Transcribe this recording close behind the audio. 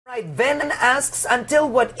right, Ven asks, until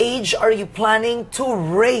what age are you planning to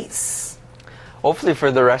race? Hopefully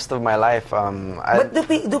for the rest of my life. But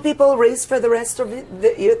do people race for the rest of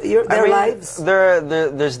their lives?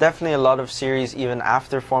 There's definitely a lot of series even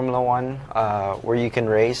after Formula One where you can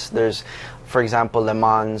race. There's, for example, Le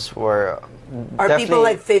Mans, where are people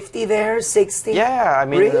like 50 there, 60? Yeah, I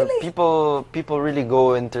mean, really? people really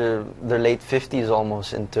go into their late 50s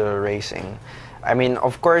almost into racing. I mean,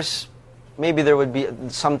 of course, maybe there would be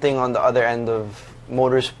something on the other end of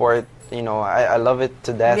motorsport. You know, I love it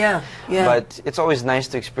to death. Yeah, yeah. But it's always nice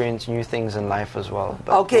to experience new things in life as well.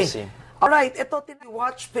 But okay. We'll see. All right. Ito,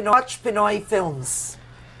 watch Pinoy films.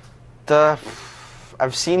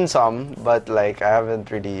 I've seen some, but like I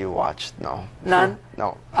haven't really watched. No. None?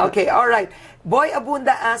 No. Okay. All right. Boy Abunda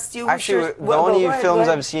asked you. Actually, the only films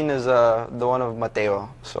I've seen is the one of Matteo.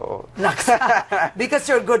 So. Naks. Because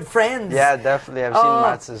you're good friends. Yeah, definitely. I've seen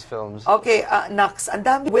Matt's films. Okay, Naks.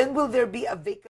 And when will there be a vacancy?